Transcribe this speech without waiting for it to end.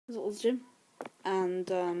little Jim,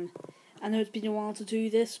 and I know it's been a while to do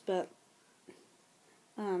this, but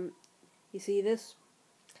you see this?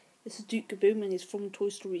 This is Duke Kaboom, and he's from Toy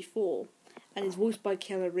Story 4, and he's voiced by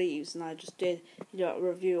Keanu Reeves. And I just did, a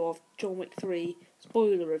review of John Wick 3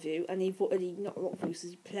 spoiler review, and he not a lot of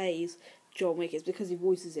voices. He plays John Wick. It's because he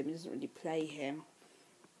voices him. He doesn't really play him.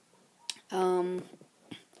 And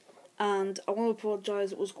I want to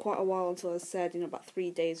apologise. It was quite a while until I said, about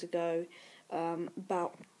 3 days ago,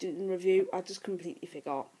 about doing the review. I just completely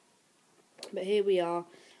forgot. But here we are.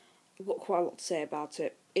 I've got quite a lot to say about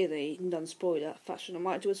it in a non-spoiler fashion. I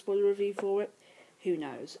might do a spoiler review for it. Who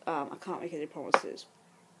knows? I can't make any promises.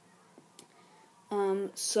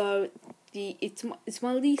 So it's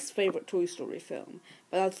my least favourite Toy Story film,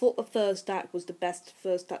 but I thought the first act was the best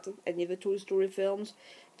first act of any of the Toy Story films.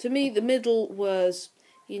 To me, the middle was,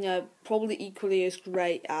 probably equally as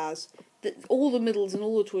great as all the middles in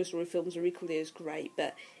all the Toy Story films are equally as great,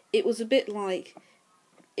 but it was a bit like,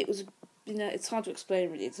 it's hard to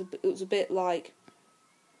explain really. It was a bit like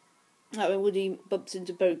when Woody bumps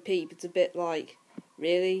into Bo Peep. It's a bit like,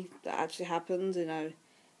 really, that actually happened.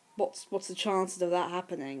 What's the chances of that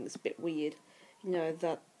happening? It's a bit weird.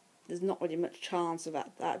 That there's not really much chance of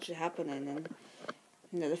that actually happening,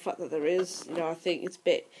 and the fact that there is, I think it's a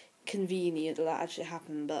bit convenient that actually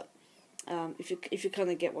happened. But if you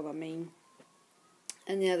kind of get what I mean.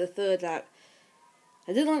 And the third act,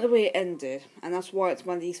 I didn't like the way it ended, and that's why it's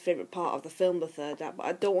my least favourite part of the film, the third act, but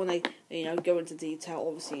I don't want to, go into detail,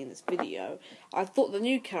 obviously, in this video. I thought the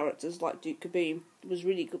new characters, like Duke Kaboom, were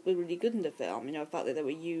really good in the film, the fact that they were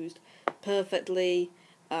used perfectly.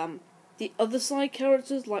 The other side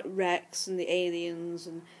characters, like Rex and the aliens,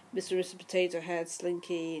 and Mr. Mr. Potato Head,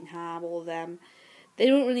 Slinky and Ham, all of them,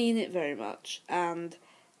 they weren't really in it very much, and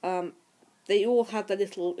they all had their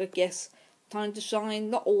little, time to shine,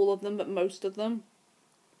 not all of them, but most of them.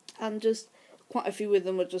 And just quite a few of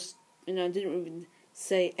them were just, didn't even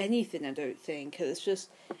say anything, I don't think. It's just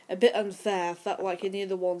a bit unfair. I felt like in the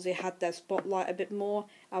other ones they had their spotlight a bit more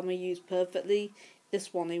and were used perfectly.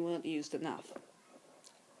 This one they weren't used enough.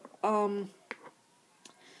 I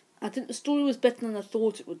think the story was better than I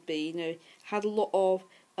thought it would be. Had a lot of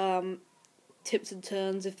tips and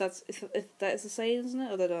turns, if that is a saying, isn't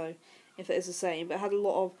it? I don't know if it is a saying, but it had a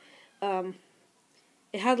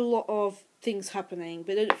lot of things happening,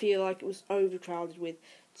 but I didn't feel like it was overcrowded with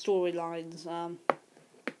storylines. I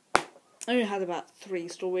only had about 3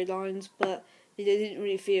 storylines, but they didn't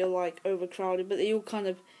really feel like overcrowded, but they all kind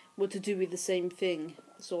of were to do with the same thing,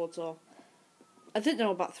 sort of. I didn't know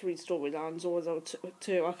about 3 storylines, or was there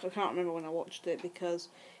 2? I can't remember when I watched it, because,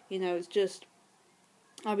 it's just,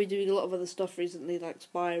 I've been doing a lot of other stuff recently, like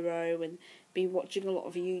Spyro, and been watching a lot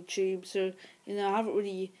of YouTube, so, I haven't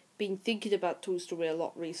really been thinking about Toy Story a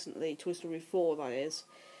lot recently, Toy Story 4 that is.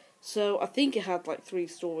 So I think it had like 3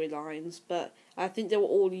 storylines, but I think they were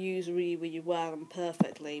all used really, really well and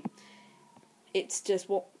perfectly. It's just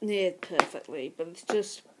near perfectly, but it's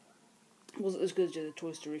just wasn't as good as the other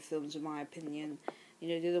Toy Story films in my opinion.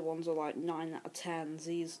 The other ones are like 9 out of 10.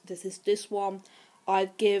 This one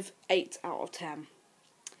I'd give 8 out of 10.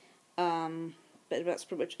 But that's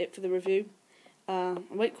pretty much it for the review. I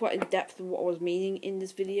went quite in depth of what I was meaning in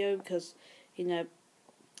this video because,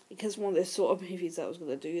 because one of those sort of movies that I was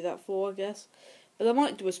going to do that for, I guess. But I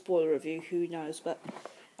might do a spoiler review, who knows. But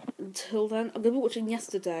until then, I'm going to be watching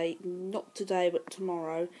Yesterday, not today but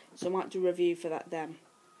tomorrow, so I might do a review for that then.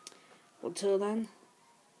 Until then,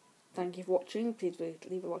 thank you for watching. Please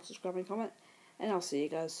leave a like, subscribe and comment, and I'll see you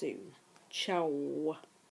guys soon. Ciao.